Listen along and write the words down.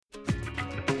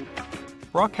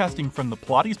Broadcasting from the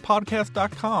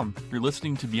PilatesPodcast.com, you're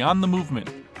listening to Beyond the Movement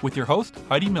with your host,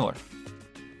 Heidi Miller.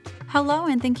 Hello,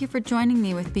 and thank you for joining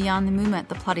me with Beyond the Movement,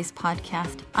 the Pilates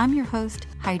Podcast. I'm your host,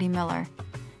 Heidi Miller.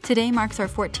 Today marks our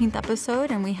 14th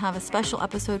episode, and we have a special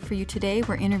episode for you today.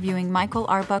 We're interviewing Michael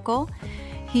Arbuckle.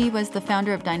 He was the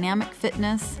founder of Dynamic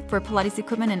Fitness for Pilates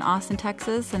equipment in Austin,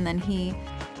 Texas, and then he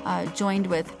joined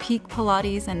with Peak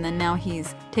Pilates, and then now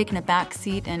he's taken a back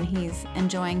seat and he's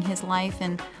enjoying his life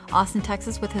in Austin,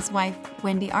 Texas with his wife,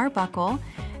 Wendy Arbuckle.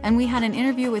 And we had an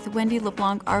interview with Wendy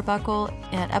LeBlanc Arbuckle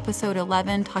at episode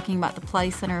 11 talking about the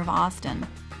Pilates Center of Austin.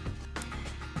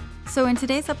 So in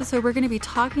today's episode, we're going to be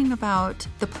talking about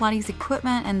the Pilates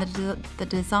equipment and the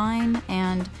design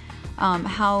and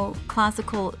how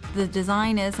classical the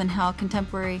design is and how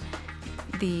contemporary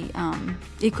the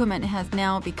equipment has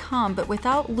now become, but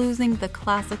without losing the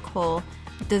classical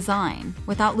design,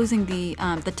 without losing the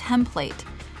template.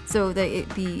 So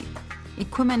the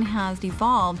equipment has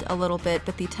evolved a little bit,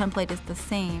 but the template is the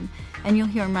same. And you'll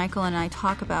hear Michael and I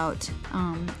talk about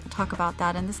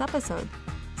that in this episode.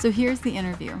 So here's the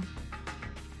interview.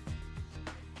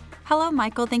 Hello,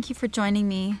 Michael. Thank you for joining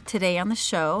me today on the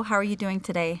show. How are you doing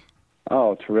today?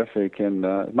 Oh, terrific, and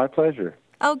my pleasure.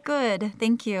 Oh, good.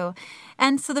 Thank you.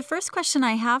 And so the first question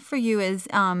I have for you is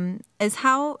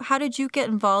how did you get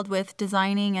involved with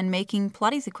designing and making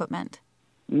Pilates equipment?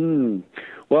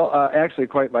 Well, actually,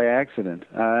 quite by accident.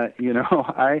 I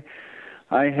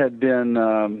had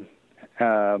been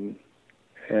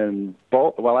in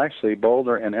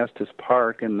Boulder and Estes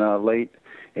Park in the late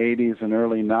 80s and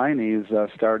early 90s,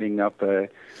 starting up a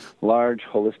large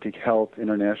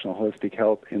international holistic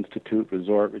health institute,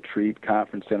 resort, retreat,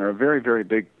 conference center, a very, very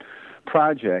big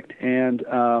project. And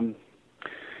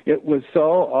it was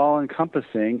so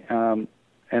all-encompassing.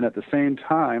 And at the same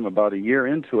time, about a year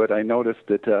into it, I noticed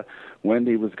that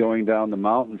Wendy was going down the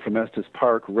mountain from Estes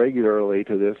Park regularly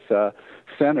to this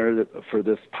center for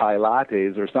this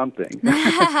Pilates or something,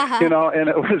 And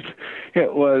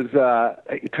it was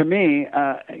to me,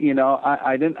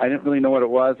 I didn't really know what it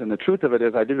was, and the truth of it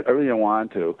is, I really didn't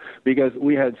want to, because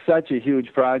we had such a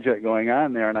huge project going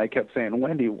on there, and I kept saying,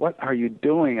 Wendy, what are you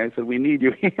doing? I said, we need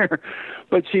you here,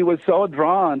 but she was so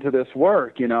drawn to this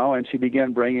work, and she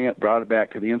brought it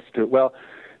back to the institute. Well,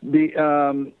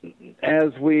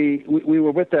 as we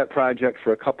were with that project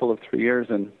for a couple of 3 years,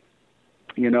 and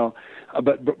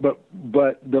but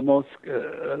the most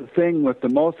thing with the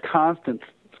most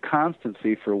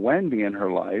constancy for Wendy in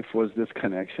her life was this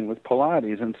connection with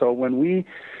Pilates. And so when we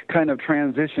kind of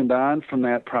transitioned on from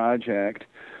that project,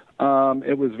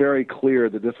 it was very clear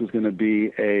that this was going to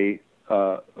be a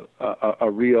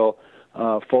real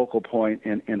focal point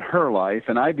in her life,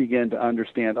 and I began to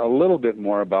understand a little bit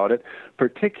more about it,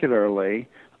 particularly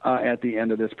at the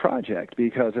end of this project,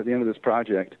 because at the end of this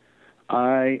project,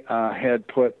 I had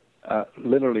put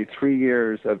literally 3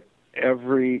 years of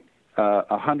every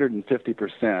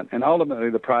 150%, and ultimately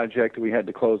the project, we had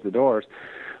to close the doors,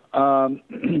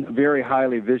 very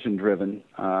highly vision-driven.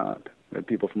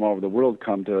 People from all over the world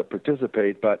come to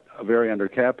participate, but very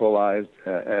undercapitalized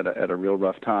at a real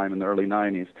rough time in the early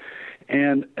 90s.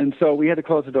 And so we had to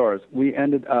close the doors. We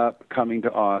ended up coming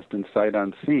to Austin sight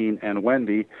unseen, and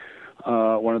Wendy,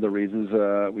 one of the reasons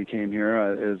we came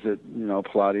here is that,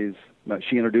 Pilates,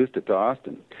 she introduced it to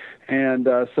Austin. And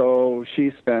so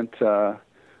she spent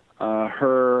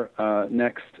her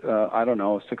next,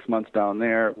 6 months down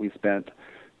there. We spent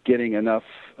getting enough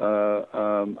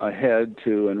ahead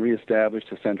and reestablish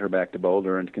to send her back to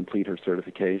Boulder and to complete her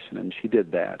certification, and she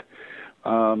did that.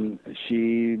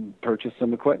 She purchased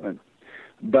some equipment.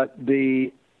 But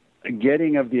the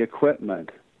getting of the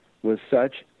equipment was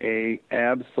such a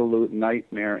absolute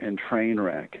nightmare and train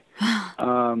wreck.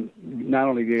 Not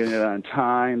only getting it on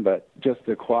time, but just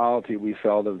the quality we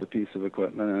felt of the piece of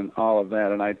equipment and all of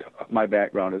that. And my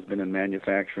background has been in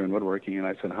manufacturing and woodworking, and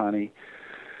I said, honey,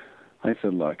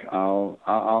 look, I'll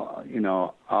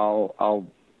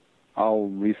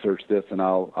research this and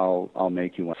I'll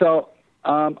make you one. So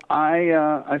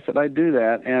I said I'd do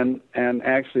that, and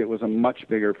actually it was a much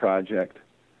bigger project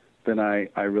than I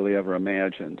really ever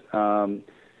imagined.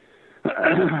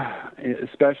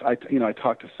 Especially, I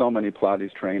talked to so many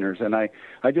Pilates trainers, and I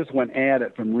just went at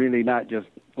it from really not just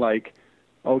like,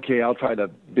 okay, I'll try to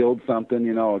build something,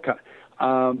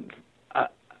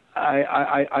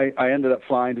 I ended up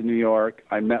flying to New York.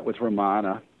 I met with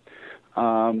Romana.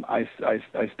 I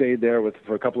stayed there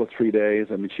for a couple of 3 days.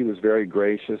 I mean, she was very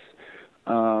gracious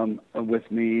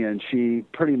with me, and she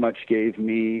pretty much gave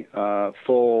me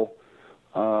full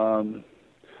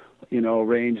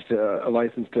arranged a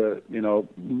license to,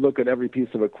 look at every piece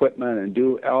of equipment and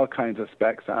do all kinds of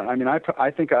specs on it. I mean, I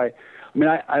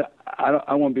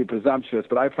won't be presumptuous,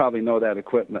 but I probably know that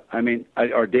equipment. I mean,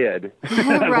 or did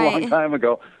a long time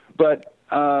ago. But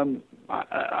I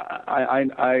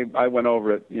went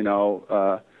over it,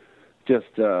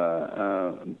 just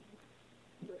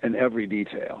in every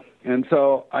detail. And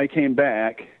so I came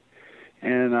back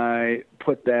and I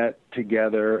put that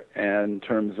together in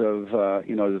terms of,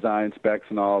 design specs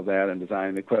and all of that and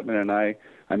designing equipment, and I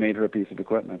made her a piece of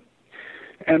equipment.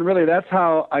 And really that's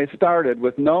how I started,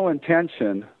 with no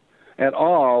intention at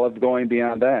all of going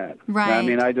beyond that. Right. I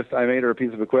mean, I made her a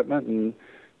piece of equipment, and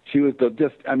she was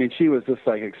she was just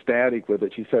like ecstatic with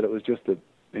it. She said it was just an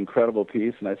incredible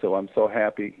piece, and I said, well, I'm so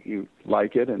happy you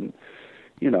like it, and,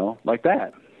 like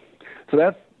that. So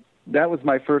that was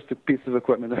my first piece of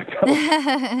equipment that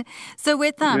I built. So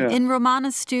with in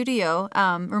Romana's studio,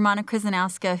 Romana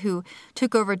Kryzanowska, who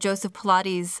took over Joseph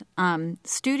Pilates'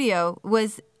 studio,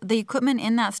 was the equipment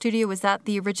in that studio, was that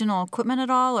the original equipment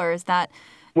at all, or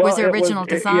was there original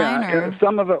design? Or?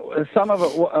 Some of it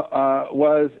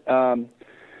was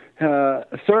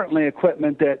certainly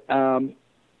equipment that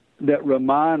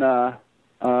Romana.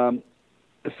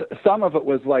 Some of it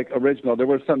was like original. There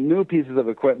were some new pieces of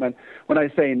equipment. When I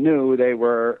say new, they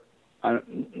were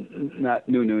not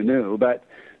new, but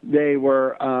they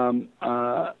were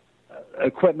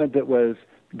equipment that was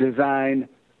designed,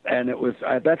 and it was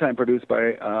at that time produced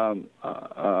by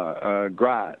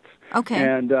Gratz. Okay.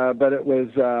 And but it was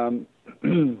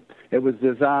it was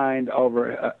designed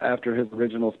after his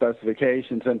original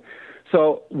specifications. And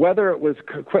so whether it was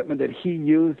equipment that he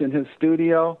used in his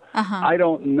studio, I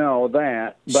don't know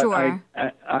that, but sure.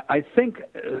 I think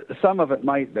some of it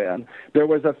might have been. There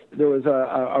was a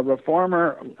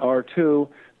reformer or two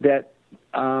that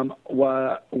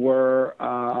were or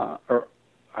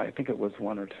I think it was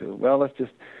one or two. Well,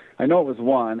 I know it was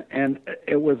one, and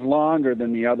it was longer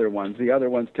than the other ones. The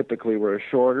other ones typically were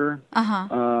shorter,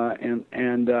 and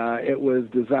it was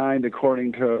designed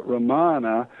according to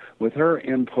Romana with her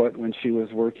input when she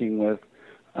was working with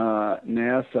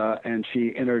NASA, and she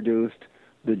introduced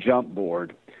the jump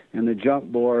board. And the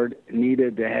jump board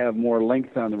needed to have more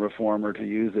length on the reformer to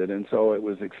use it, and so it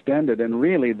was extended. And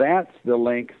really, that's the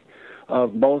length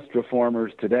of most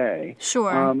reformers today. Sure.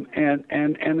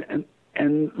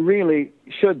 And really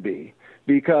should be,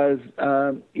 because,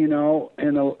 in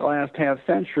the last half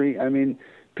century, I mean,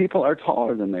 people are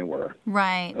taller than they were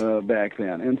right back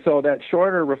then. And so that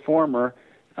shorter reformer,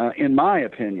 in my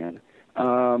opinion,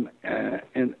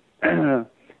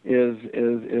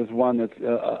 is one that's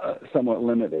somewhat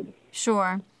limited.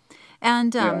 Sure.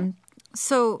 And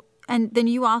so, and then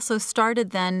you also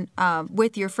started then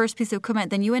with your first piece of equipment,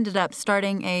 then you ended up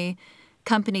starting a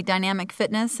company, Dynamic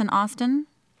Fitness, in Austin?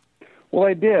 Well,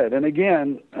 I did, and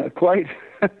again, quite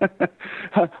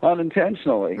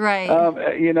unintentionally. Right.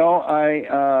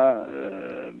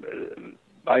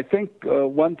 I think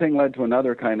one thing led to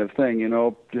another kind of thing.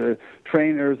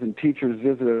 Trainers and teachers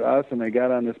visited us, and they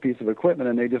got on this piece of equipment,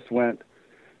 and they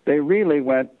really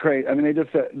went crazy. I mean, they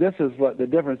just said, "This is what the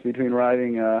difference between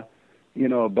riding a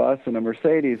bus and a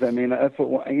Mercedes." I mean, that's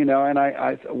what and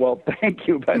I said, "Well, thank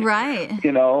you, but right.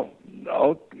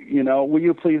 Will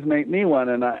you please make me one?"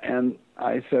 And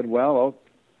I said, "Well,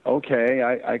 okay,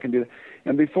 I can do that."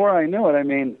 And before I knew it, I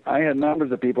mean, I had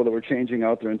numbers of people that were changing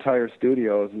out their entire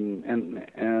studios,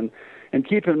 and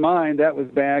keep in mind that was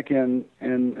back in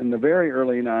the very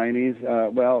early 90s,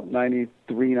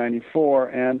 93, 94,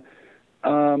 and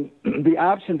the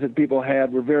options that people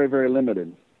had were very, very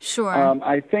limited. Sure.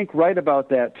 I think right about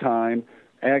that time,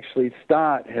 actually,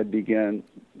 Stott had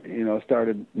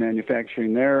started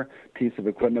manufacturing their piece of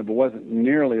equipment, but wasn't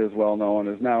nearly as well known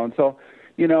as now. And so,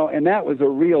 and that was a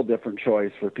real different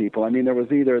choice for people. I mean, there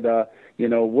was either the,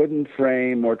 wooden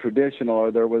frame, more traditional,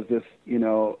 or there was this,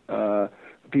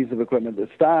 piece of equipment that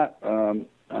Stott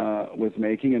was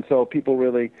making. And so people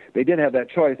really, they did have that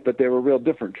choice, but they were real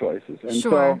different choices. And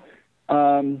sure.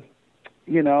 So,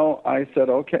 I said,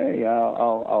 okay,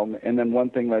 I'll, and then one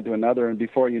thing led to another, and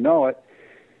before you know it,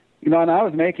 and I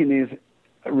was making these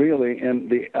really in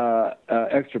the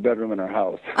extra bedroom in our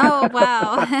house. Oh,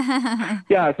 wow.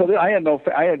 Yeah, so I had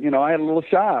a little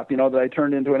shop, that I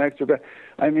turned into an extra bed.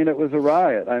 I mean, it was a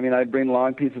riot. I mean, I'd bring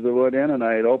long pieces of wood in, and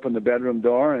I'd open the bedroom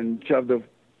door and shove the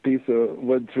piece of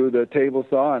wood through the table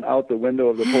saw and out the window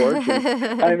of the porch.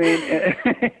 And, I mean,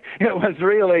 it was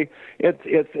really,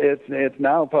 it's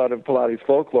now part of Pilates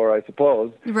folklore, I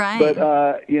suppose. Right. But,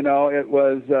 it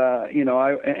was,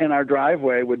 in our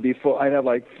driveway would be full. I'd have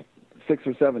like 6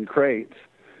 or 7 crates,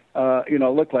 it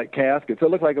looked like caskets. It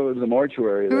looked like it was a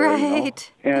mortuary there,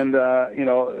 right. And,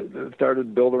 it started to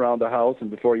build around the house, and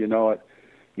before you know it,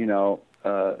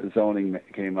 zoning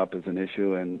came up as an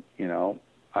issue, and,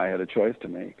 I had a choice to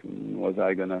make. Was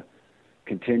I going to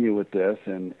continue with this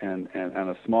and on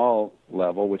a small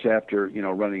level, which after,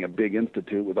 running a big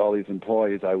institute with all these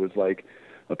employees, I was like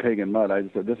a pig in mud. I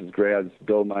just said, this is great. I'll just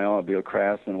build my own, I'll be a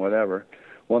craftsman, whatever.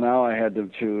 Well, now I had to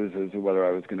choose as to whether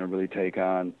I was going to really take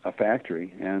on a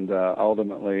factory. And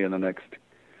ultimately, in the next,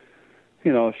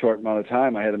 short amount of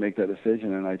time, I had to make that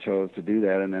decision, and I chose to do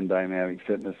that. And then Dynamic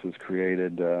Fitness was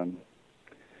created,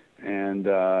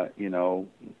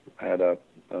 had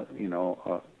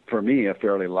for me, a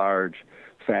fairly large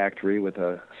factory with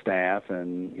a staff,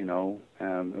 and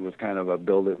it was kind of a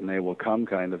build it and they will come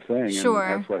kind of thing. Sure.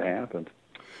 And that's what happened.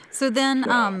 So then,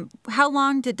 how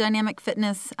long did Dynamic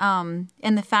Fitness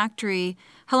in the factory,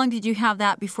 how long did you have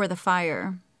that before the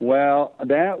fire? Well,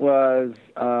 that was,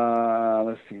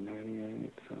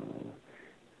 98, so,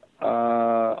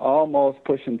 almost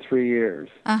pushing 3 years.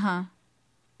 Uh-huh.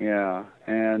 Yeah,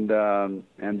 and then,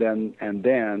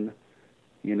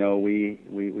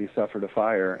 we suffered a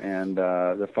fire, and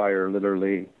the fire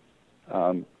literally,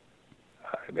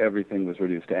 everything was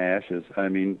reduced to ashes. I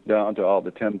mean, down to all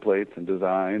the templates and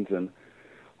designs, and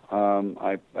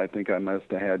I think I must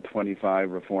have had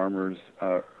 25 reformers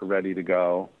ready to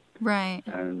go. Right.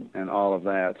 And all of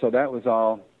that. So that was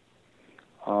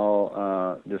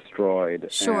all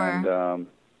destroyed. Sure.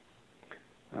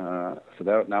 And so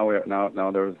that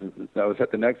that was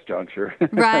at the next juncture.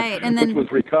 Right. And then which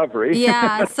was recovery.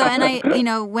 Yeah. So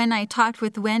and when I talked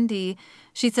with Wendy,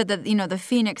 she said that the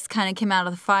phoenix kind of came out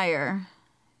of the fire.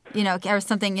 Or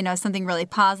something, something really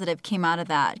positive came out of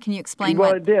that. Can you explain Well,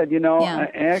 what? it did. Yeah.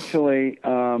 Actually,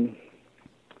 when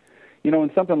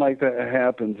something like that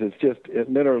happens, it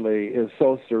literally is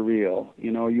so surreal.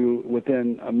 You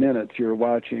within a minute, you're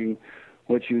watching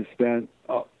what you spent,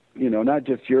 not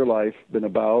just your life been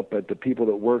about, but the people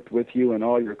that worked with you and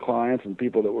all your clients and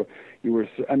people that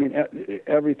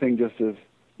everything just is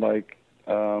like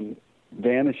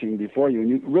vanishing before you. And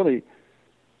you really,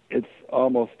 it's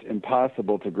almost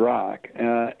impossible to grok.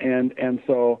 And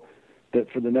so that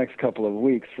for the next couple of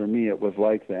weeks, for me, it was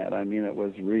like that. I mean, it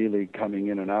was really coming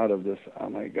in and out of this, oh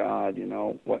my God,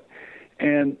 what?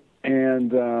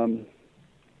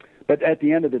 But at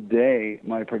the end of the day,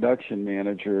 my production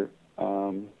manager,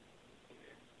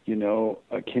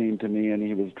 came to me, and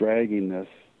he was dragging this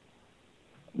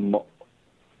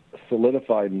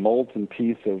solidified molten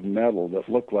piece of metal that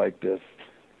looked like this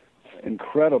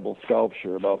incredible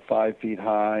sculpture, about 5 feet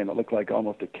high, and it looked like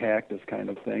almost a cactus kind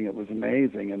of thing. It was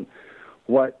amazing. And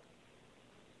what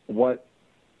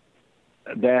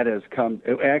that has come,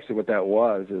 actually what that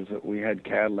was is that we had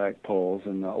Cadillac poles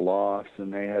in the lofts,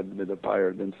 and the fire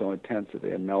had been so intense that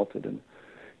they had melted and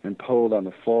pulled on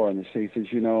the floor. And he says,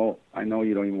 I know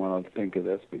you don't even want to think of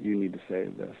this, but you need to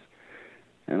save this.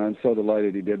 And I'm so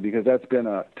delighted he did, because that's been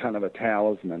a kind of a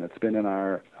talisman. It's been in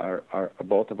our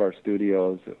both of our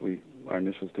studios our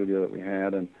initial studio that we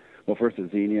had, and first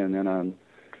at Xenia, and then on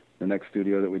the next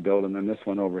studio that we built, and then this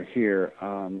one over here.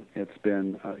 It's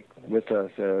been with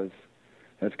us as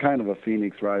kind of a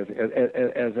phoenix rising,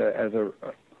 as a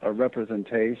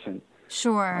representation.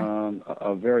 Sure.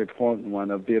 A very important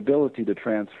one of the ability to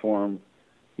transform,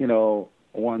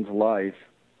 one's life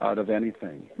out of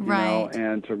anything, right.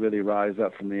 And to really rise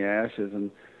up from the ashes. And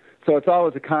so it's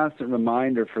always a constant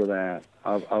reminder for that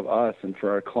of us and for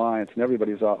our clients, and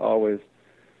everybody's always,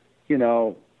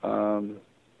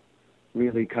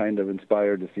 really kind of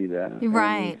inspired to see that.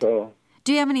 Right. And so,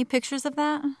 do you have any pictures of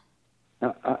that?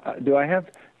 do I have?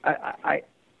 I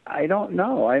don't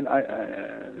know. It's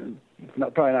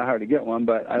probably not hard to get one,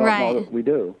 but I don't know that we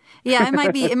do. Yeah,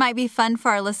 it might be fun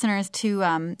for our listeners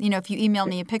to, if you email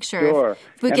me a picture, sure.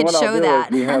 if we could show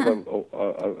that. We have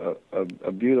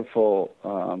a beautiful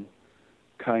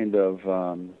kind of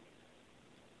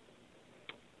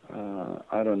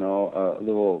a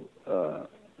little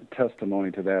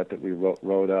testimony to that we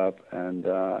wrote up, and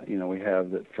we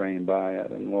have it framed by it,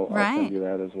 and I'll send you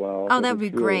that as well. Oh, that would be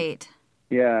great.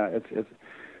 Yeah, it's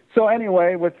so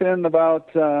anyway. Within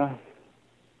about the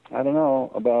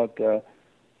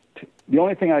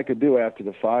only thing I could do after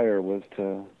the fire was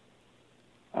to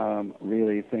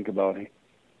really think about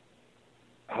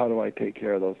how do I take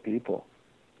care of those people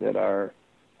that are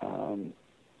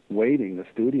waiting, the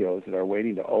studios that are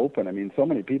waiting to open. I mean, so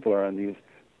many people are on these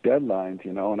deadlines,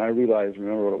 and I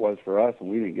remember what it was for us, and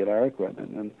we didn't get our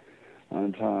equipment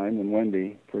on time when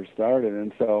Wendy first started.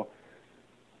 And so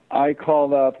I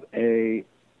called up a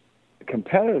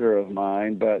competitor of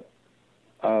mine, but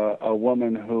a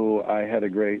woman who I had a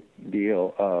great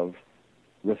deal of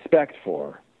respect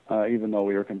for, even though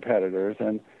we were competitors.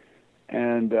 And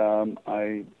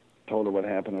I told her what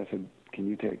happened. I said, "Can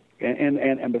you take?"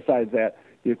 And besides that,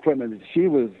 the equipment that she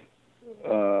was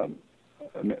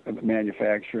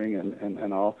manufacturing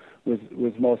and all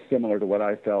was most similar to what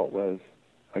I felt was,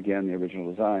 again, the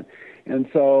original design. And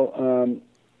so,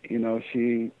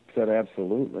 she said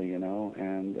absolutely, and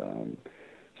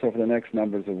so for the next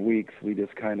numbers of weeks, we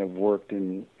just kind of worked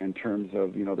in terms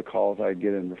of, the calls I'd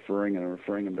get and referring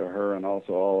them to her, and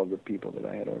also all of the people that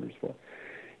I had orders for.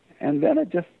 And then it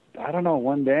just, I don't know,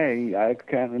 one day, I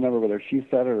can't remember whether she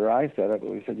said it or I said it, but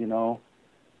we said,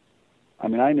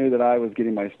 I knew that I was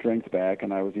getting my strength back,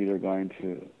 and I was either going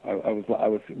to, I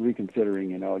was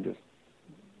reconsidering, just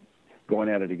going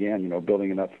at it again, building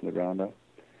it up from the ground up.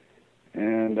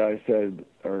 And I said,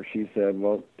 or she said,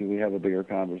 "Well, do we have a bigger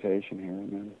conversation here?"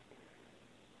 And then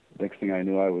next thing I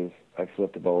knew, I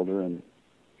flipped a boulder, and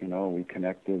we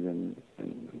connected and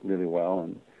really well,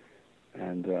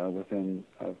 and within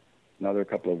another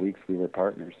couple of weeks, we were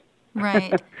partners.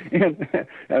 Right. and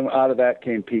out of that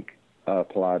came Peak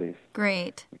Pilates.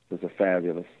 Great. It was a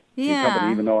fabulous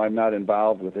company, even though I'm not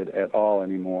involved with it at all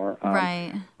anymore.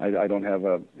 Right. I don't have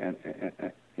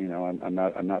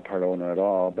I'm not part owner at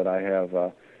all, but I have,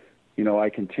 I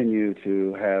continue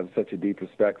to have such a deep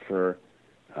respect for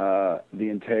the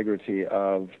integrity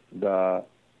of the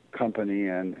company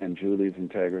and Julie's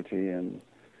integrity and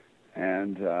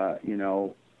the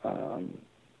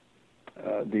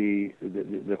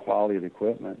quality of the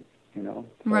equipment, So,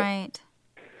 right.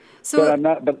 So, but I'm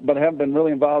not, but I haven't been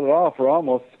really involved at all for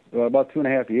almost about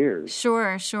 2.5 years.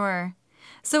 Sure.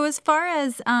 So as far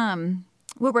as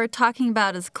what we're talking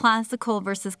about is classical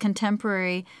versus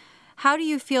contemporary, how do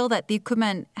you feel that the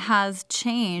equipment has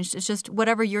changed? It's just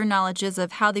whatever your knowledge is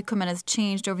of how the equipment has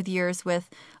changed over the years with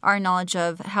our knowledge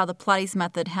of how the Pilates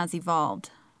method has evolved.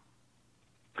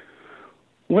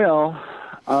 Well,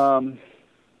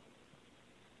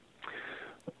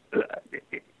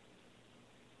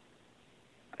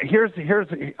 here's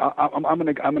I'm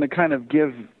going to kind of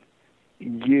give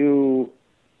you.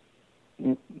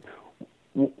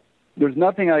 There's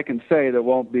nothing I can say that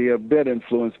won't be a bit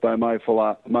influenced by my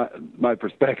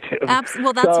perspective.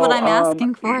 Well, that's what I'm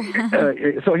asking for.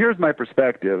 So here's my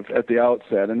perspective at the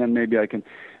outset, and then maybe I can.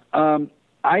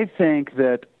 I think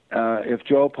that if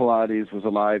Joe Pilates was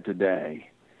alive today,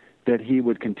 that he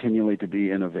would continually to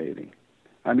be innovating.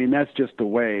 I mean, that's just the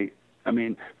way.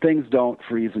 Things don't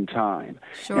freeze in time.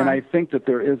 Sure. And I think that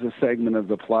there is a segment of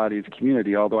the Pilates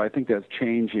community, although I think that's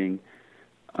changing.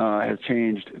 Has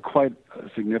changed quite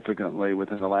significantly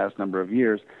within the last number of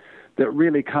years, that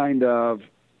really kind of,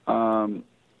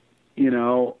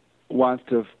 wants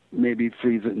to maybe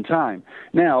freeze it in time.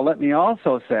 Now, let me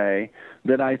also say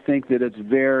that I think that it's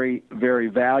very, very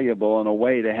valuable in a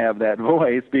way to have that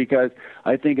voice, because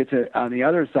I think on the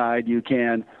other side, you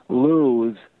can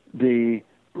lose the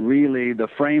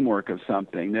framework of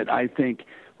something that I think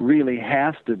really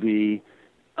has to be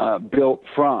built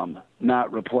from,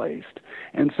 not replaced.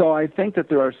 And so I think that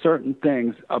there are certain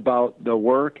things about the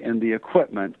work and the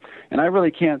equipment, and I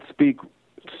really can't speak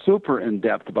super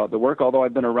in-depth about the work, although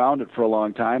I've been around it for a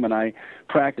long time, and I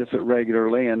practice it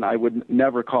regularly, and I would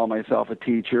never call myself a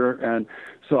teacher, and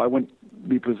so I wouldn't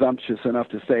be presumptuous enough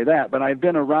to say that. But I've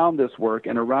been around this work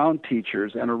and around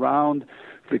teachers and around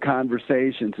the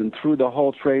conversations and through the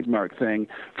whole trademark thing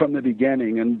from the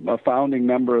beginning, and a founding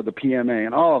member of the PMA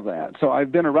and all of that. So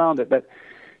I've been around it, but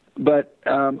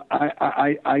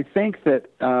I think that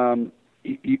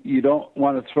you don't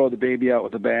want to throw the baby out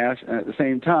with the bath, and at the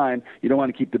same time, you don't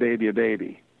want to keep the baby a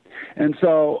baby. And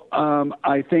so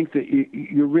I think that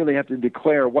you really have to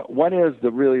declare what is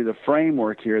the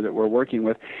framework here that we're working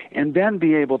with, and then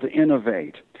be able to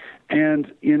innovate.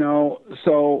 And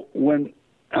so when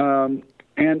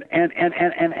and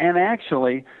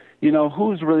actually,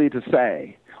 who's really to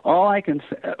say? All I can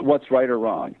say what's right or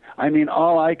wrong.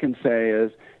 All I can say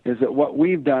is that what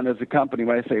we've done as a company,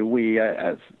 when I say we,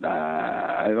 I'm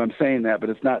saying that, but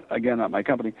it's not my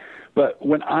company. But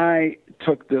when I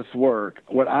took this work,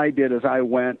 what I did is I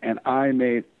went and I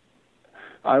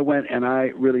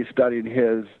really studied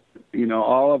his,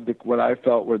 all of what I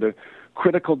felt were the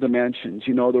critical dimensions,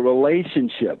 the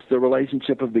relationships, the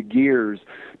relationship of the gears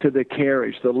to the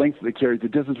carriage, the length of the carriage, the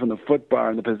distance from the foot bar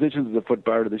and the positions of the foot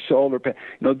bar to the shoulder pad.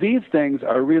 These things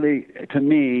are really, to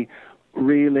me,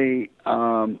 really,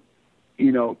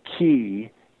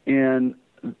 key in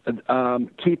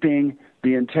keeping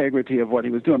the integrity of what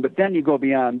he was doing. But then you go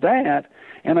beyond that,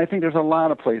 and I think there's a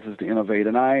lot of places to innovate.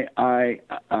 And I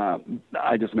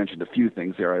just mentioned a few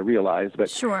things there, I realize, but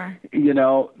sure.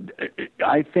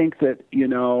 I think that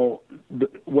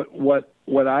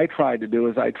what I tried to do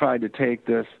is I tried to take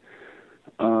this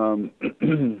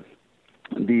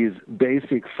these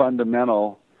basic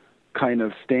fundamental kind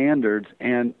of standards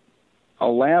and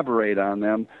elaborate on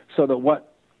them, so that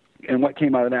what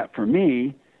came out of that for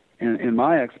me in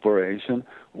my exploration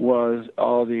was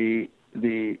all the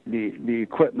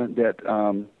equipment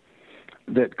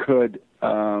that could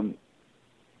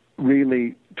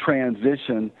really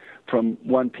transition from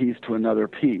one piece to another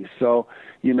piece. So,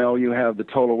 you have the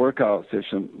total workout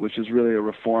system, which is really a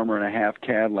reformer and a half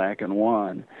Cadillac in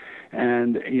one.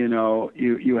 And,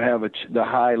 you have the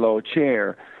high-low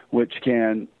chair, which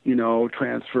can,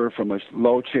 transfer from a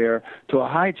low chair to a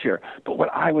high chair. But what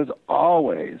I was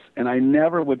always, and I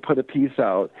never would put a piece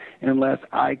out unless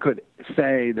I could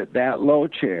say that low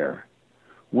chair,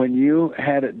 when you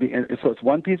had it be, so it's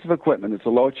one piece of equipment, it's a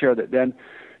low chair that then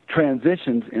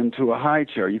transitions into a high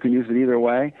chair. You can use it either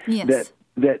way. Yes.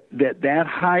 That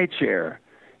high chair,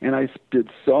 and I did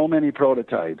so many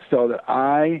prototypes so that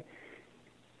I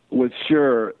was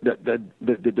sure that the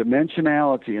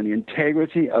dimensionality and the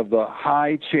integrity of the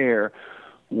high chair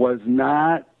was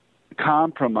not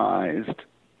compromised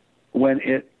when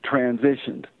it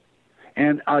transitioned.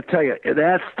 And I'll tell you,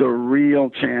 that's the real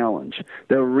challenge,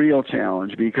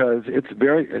 because it's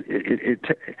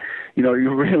you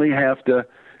really have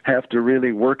to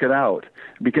really work it out,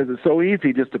 because it's so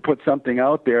easy just to put something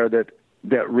out there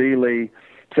that really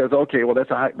says, okay, well,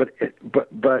 that's a high,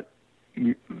 but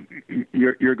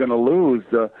you're going to lose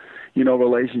the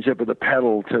relationship of the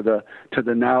pedal to the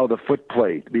now the foot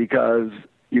plate, because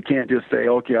you can't just say,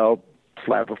 okay, I'll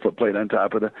slap a foot plate on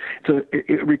top of so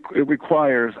it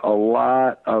requires a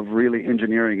lot of really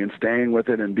engineering and staying with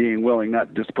it and being willing not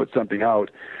to just put something out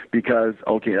because,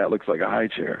 okay, that looks like a high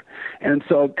chair. And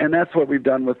that's what we've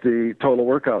done with the total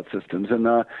workout systems and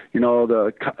the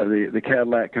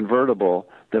Cadillac convertible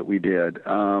that we did,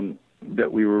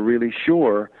 that we were really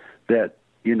sure that,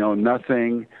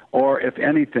 nothing, or if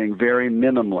anything, very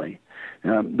minimally.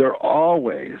 There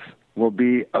always will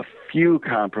be a few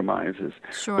compromises,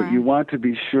 sure. But you want to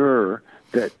be sure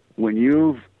that when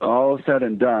you've all said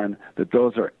and done, that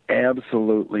those are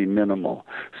absolutely minimal.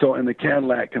 So in the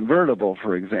Cadillac convertible,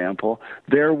 for example,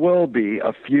 there will be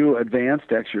a few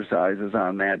advanced exercises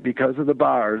on that because of the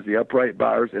bars, the upright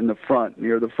bars in the front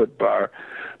near the foot bar,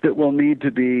 that will need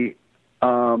to be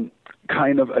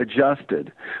kind of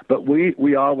adjusted. But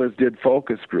we always did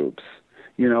focus groups,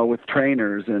 with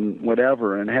trainers and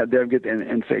whatever, and had them get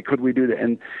and say, could we do that?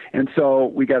 And so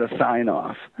we got a sign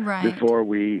off right. before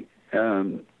we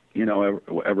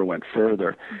ever went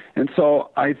further. And so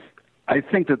I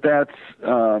think that's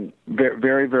very,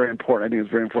 very, very important. I think it's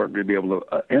very important to be able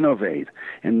to innovate,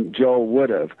 and Joe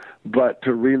would have, but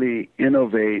to really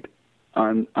innovate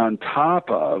on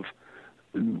top of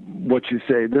what you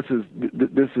say. This is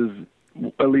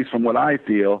at least from what I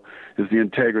feel is the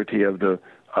integrity of the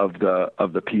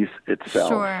piece itself.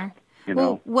 Sure.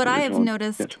 What I have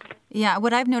noticed,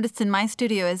 what I've noticed in my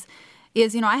studio is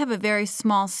I have a very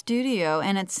small studio,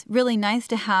 and it's really nice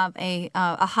to have a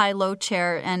high-low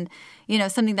chair and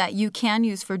something that you can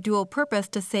use for dual purpose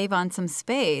to save on some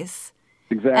space.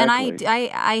 Exactly. And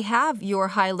I have your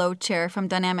high-low chair from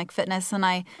Dynamic Fitness, and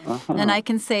I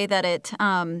can say that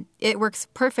it works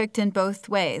perfect in both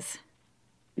ways.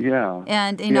 Yeah.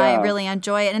 And I really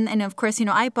enjoy it. And of course,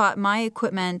 I bought my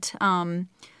equipment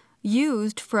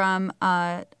used from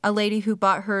a lady who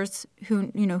bought hers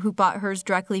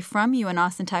directly from you in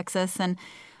Austin, Texas, and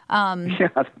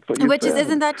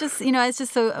isn't that just it's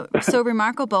just so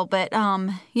remarkable. But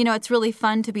it's really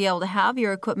fun to be able to have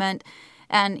your equipment,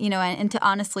 and and to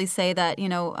honestly say that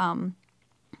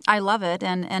I love it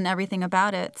and everything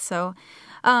about it. So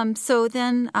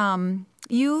then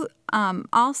you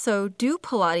also do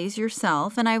Pilates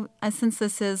yourself, and since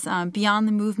this is Beyond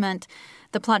the Movement,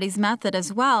 the Pilates method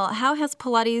as well, how has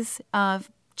Pilates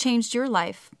changed your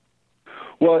life?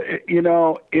 Well, it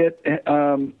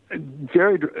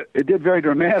did very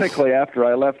dramatically after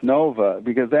I left Nova,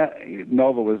 because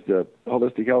Nova was the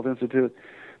Holistic Health Institute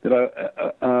that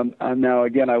now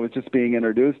again I was just being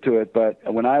introduced to it, but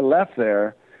when I left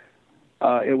there,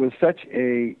 it was such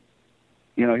a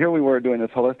here we were doing this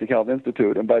Holistic Health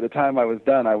Institute, and by the time I was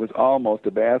done, I was almost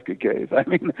a basket case. I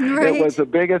mean, right. It was the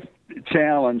biggest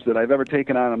challenge that I've ever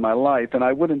taken on in my life, and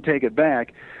I wouldn't take it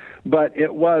back, but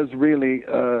it was really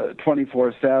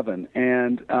 24/7,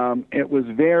 and it was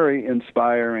very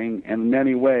inspiring in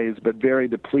many ways, but very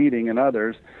depleting in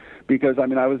others, because I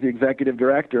mean I was the executive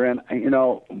director, and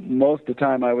most of the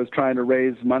time I was trying to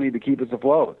raise money to keep us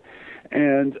afloat.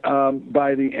 And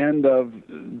by the end of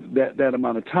that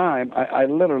amount of time, I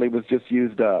literally was just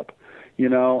used up, we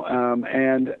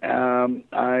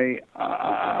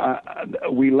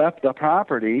left the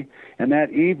property, and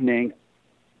that evening,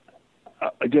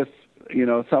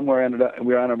 somewhere we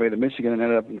were on our way to Michigan, and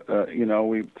ended up,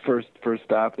 we first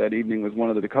stop that evening was one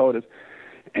of the Dakotas,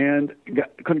 and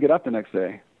couldn't get up the next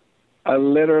day. I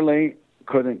literally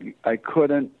couldn't.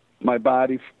 My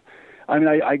body. I mean,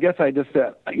 I guess I just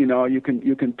said, you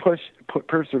can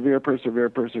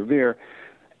persevere,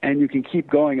 and you can keep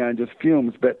going on just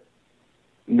fumes. But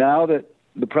now that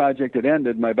the project had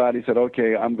ended, my body said,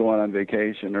 okay, I'm going on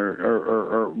vacation,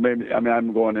 or maybe,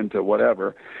 I'm going into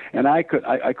whatever. And I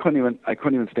couldn't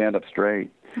even stand up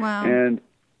straight. Wow. And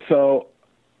so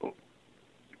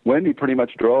Wendy pretty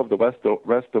much drove the rest of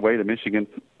the way to Michigan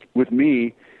with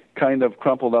me kind of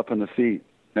crumpled up in the seat.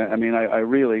 I mean, I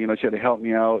really, she had to help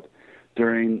me out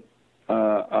during,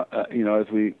 as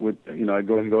we would, I'd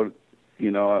go,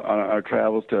 on our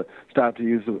travels to stop to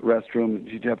use the restroom.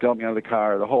 She'd have to help me out of the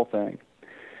car, the whole thing.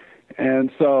 And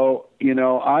so,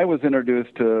 I was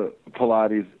introduced to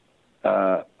Pilates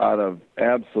out of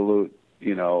absolute,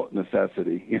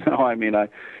 necessity.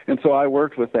 And so I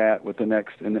worked with that with the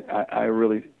next, and I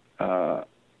really, over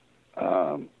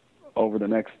the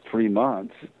next 3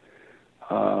 months,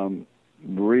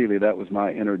 really, that was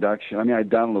my introduction. I mean, I'd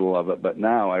done a little of it, but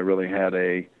now I really had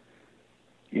I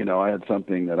had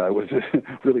something that I was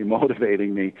really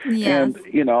motivating me. Yes.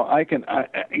 And,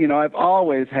 I've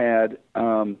always had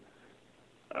an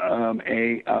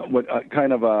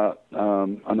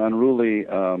unruly,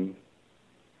 what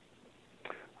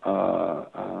do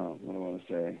I want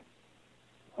to say?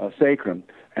 Sacrum.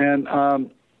 And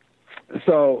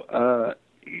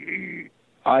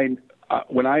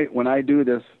when I do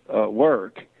this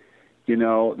work,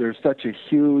 there's such a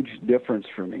huge difference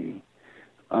for me.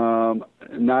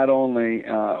 Not only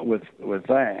with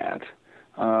that,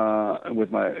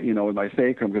 with my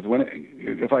sacrum, because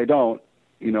if I don't,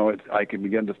 I can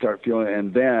begin to start feeling it,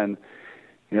 and then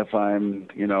if I'm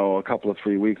a couple of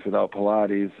 3 weeks without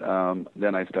Pilates,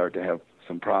 then I start to have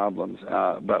some problems.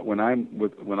 But when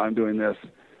I'm doing this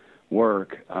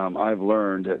work, I've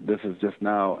learned that this is just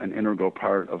now an integral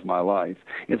part of my life.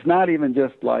 It's not even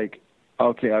just like,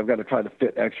 okay, I've got to try to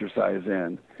fit exercise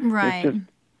in. Right. It's just,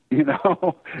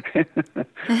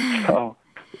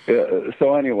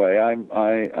 so anyway,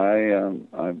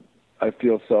 I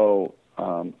feel so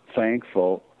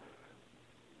thankful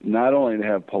not only to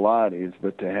have Pilates,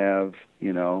 but to have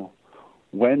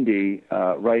Wendy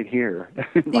right here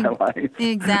in my life.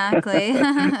 Exactly.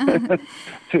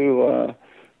 to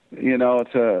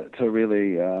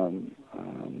really,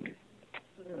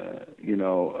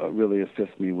 really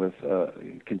assist me with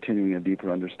continuing a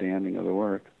deeper understanding of the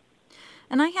work.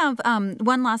 And I have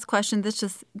one last question. This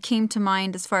just came to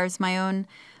mind as far as my own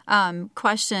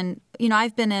question.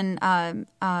 I've been in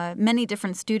many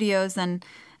different studios, and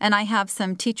I have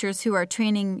some teachers who are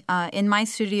training in my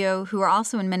studio who are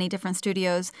also in many different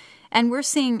studios, and we're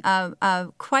seeing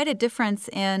quite a difference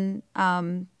in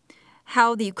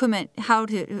how the equipment, how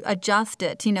to adjust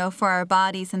it, for our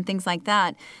bodies and things like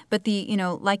that. But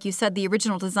like you said, the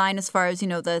original design as far as,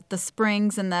 the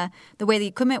springs and the way the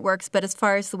equipment works, but as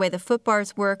far as the way the foot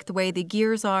bars work, the way the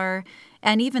gears are,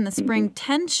 and even the spring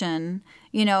tension,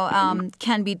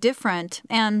 can be different.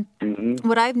 And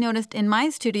what I've noticed in my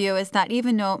studio is that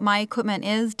even though my equipment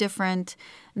is different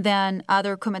than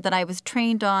other equipment that I was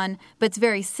trained on, but it's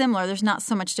very similar. There's not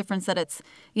so much difference that it's,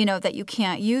 that you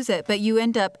can't use it. But you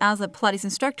end up, as a Pilates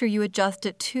instructor, you adjust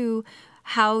it to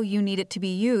how you need it to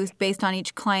be used based on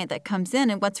each client that comes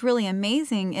in. And what's really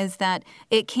amazing is that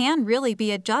it can really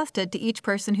be adjusted to each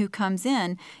person who comes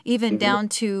in, even down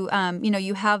to,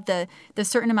 you have the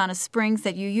certain amount of springs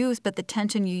that you use, but the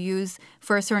tension you use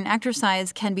for a certain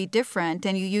exercise can be different.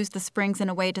 And you use the springs in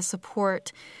a way to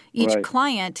support each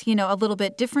client, a little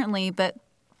bit differently. But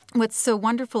what's so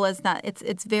wonderful is that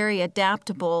it's very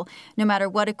adaptable no matter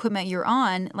what equipment you're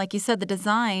on. Like you said, the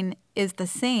design is the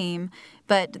same,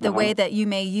 but the way that you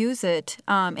may use it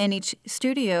in each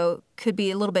studio could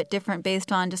be a little bit different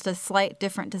based on just a slight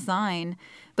different design.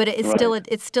 But it's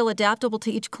still adaptable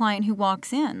to each client who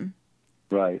walks in.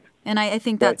 Right. And I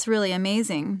think that's really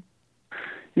amazing.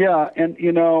 Yeah, and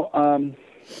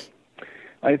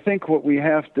I think what we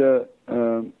have to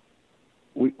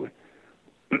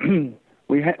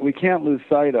we can't lose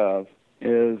sight of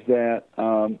is that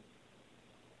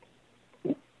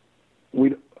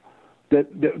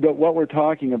that what we're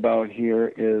talking about here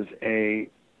is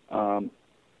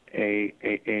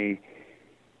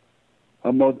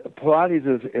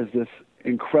Pilates is this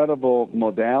incredible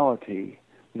modality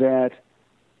that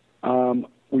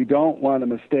we don't want to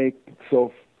mistake,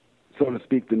 so to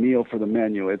speak, the meal for the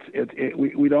menu.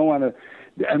 We don't want to.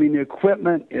 I mean, the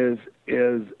equipment is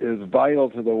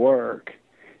vital to the work,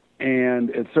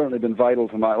 and it's certainly been vital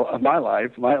to my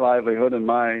life, my livelihood, and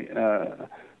my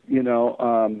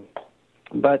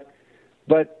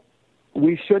but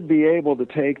we should be able to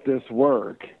take this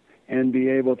work and be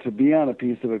able to be on a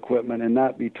piece of equipment and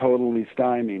not be totally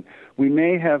stymied. We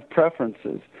may have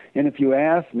preferences, and if you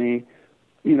ask me,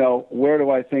 where do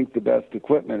I think the best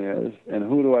equipment is, and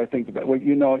who do I think the best? Well,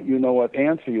 you know what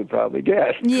answer you'd probably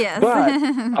get. Yes. But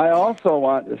I also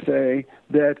want to say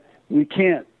that we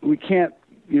can't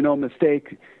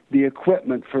mistake the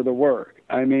equipment for the work.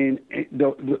 I mean,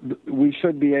 we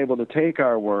should be able to take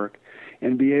our work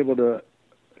and be able to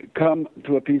come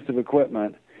to a piece of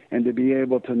equipment and to be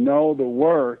able to know the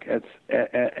work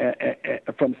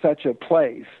from such a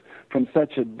place, from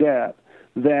such a depth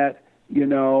that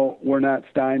we're not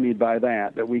stymied by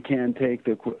that we can take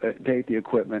the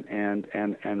equipment and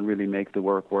really make the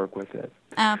work with it.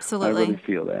 Absolutely. I really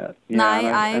feel that. Yeah, no,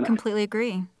 I completely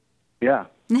agree. Yeah.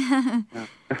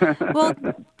 Well,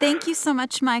 thank you so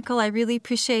much, Michael. I really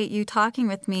appreciate you talking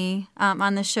with me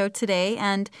on the show today.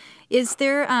 And is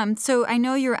there, so I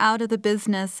know you're out of the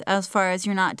business as far as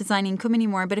you're not designing equipment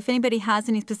anymore, but if anybody has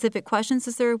any specific questions,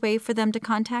 is there a way for them to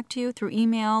contact you through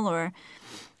email or?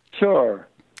 Sure.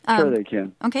 Sure they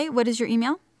can. Okay. What is your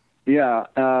email? Yeah.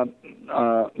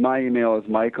 My email is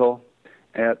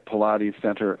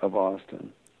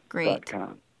michael@PilatesCenterofAustin.com. Great.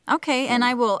 Okay, and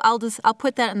I'll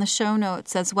put that in the show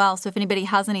notes as well. So if anybody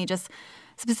has any just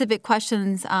specific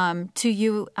questions to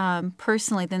you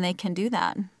personally, then they can do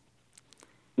that.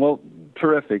 Well,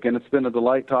 terrific, and it's been a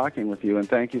delight talking with you, and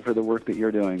thank you for the work that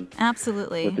you're doing.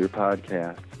 Absolutely. With your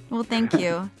podcast. Well, thank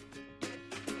you.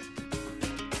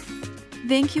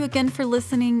 Thank you again for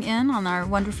listening in on our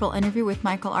wonderful interview with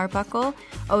Michael Arbuckle.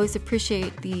 Always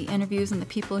appreciate the interviews and the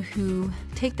people who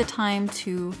take the time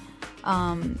to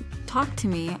talk to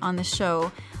me on the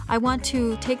show. I want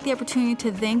to take the opportunity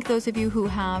to thank those of you who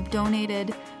have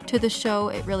donated to the show.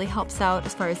 It really helps out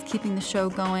as far as keeping the show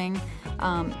going,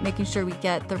 making sure we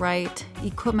get the right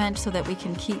equipment so that we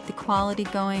can keep the quality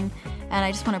going. And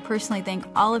I just want to personally thank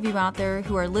all of you out there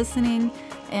who are listening,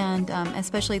 and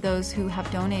especially those who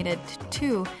have donated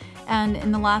too. And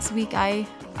in the last week, I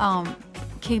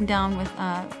came down with,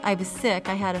 I was sick.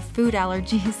 I had a food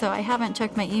allergy, so I haven't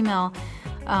checked my email.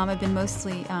 I've been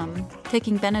mostly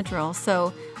taking Benadryl,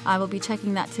 so I will be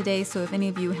checking that today. So if any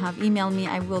of you have emailed me,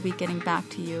 I will be getting back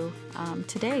to you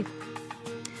today.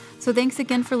 So thanks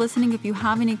again for listening. If you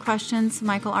have any questions,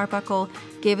 Michael Arbuckle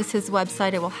gave us his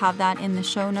website. I will have that in the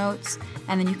show notes.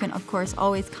 And then you can, of course,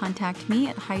 always contact me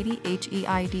at Heidi,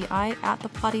 Heidi,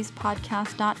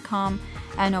 @thepilatespodcast.com.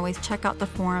 And always check out the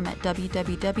forum at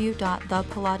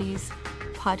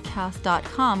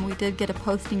www.thepilatespodcast.com. We did get a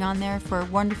posting on there for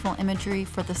wonderful imagery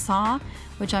for the saw,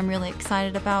 which I'm really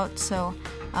excited about. So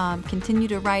continue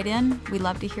to write in. We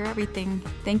love to hear everything.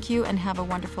 Thank you and have a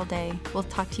wonderful day. We'll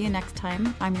talk to you next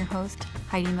time. I'm your host,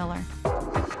 Heidi Miller.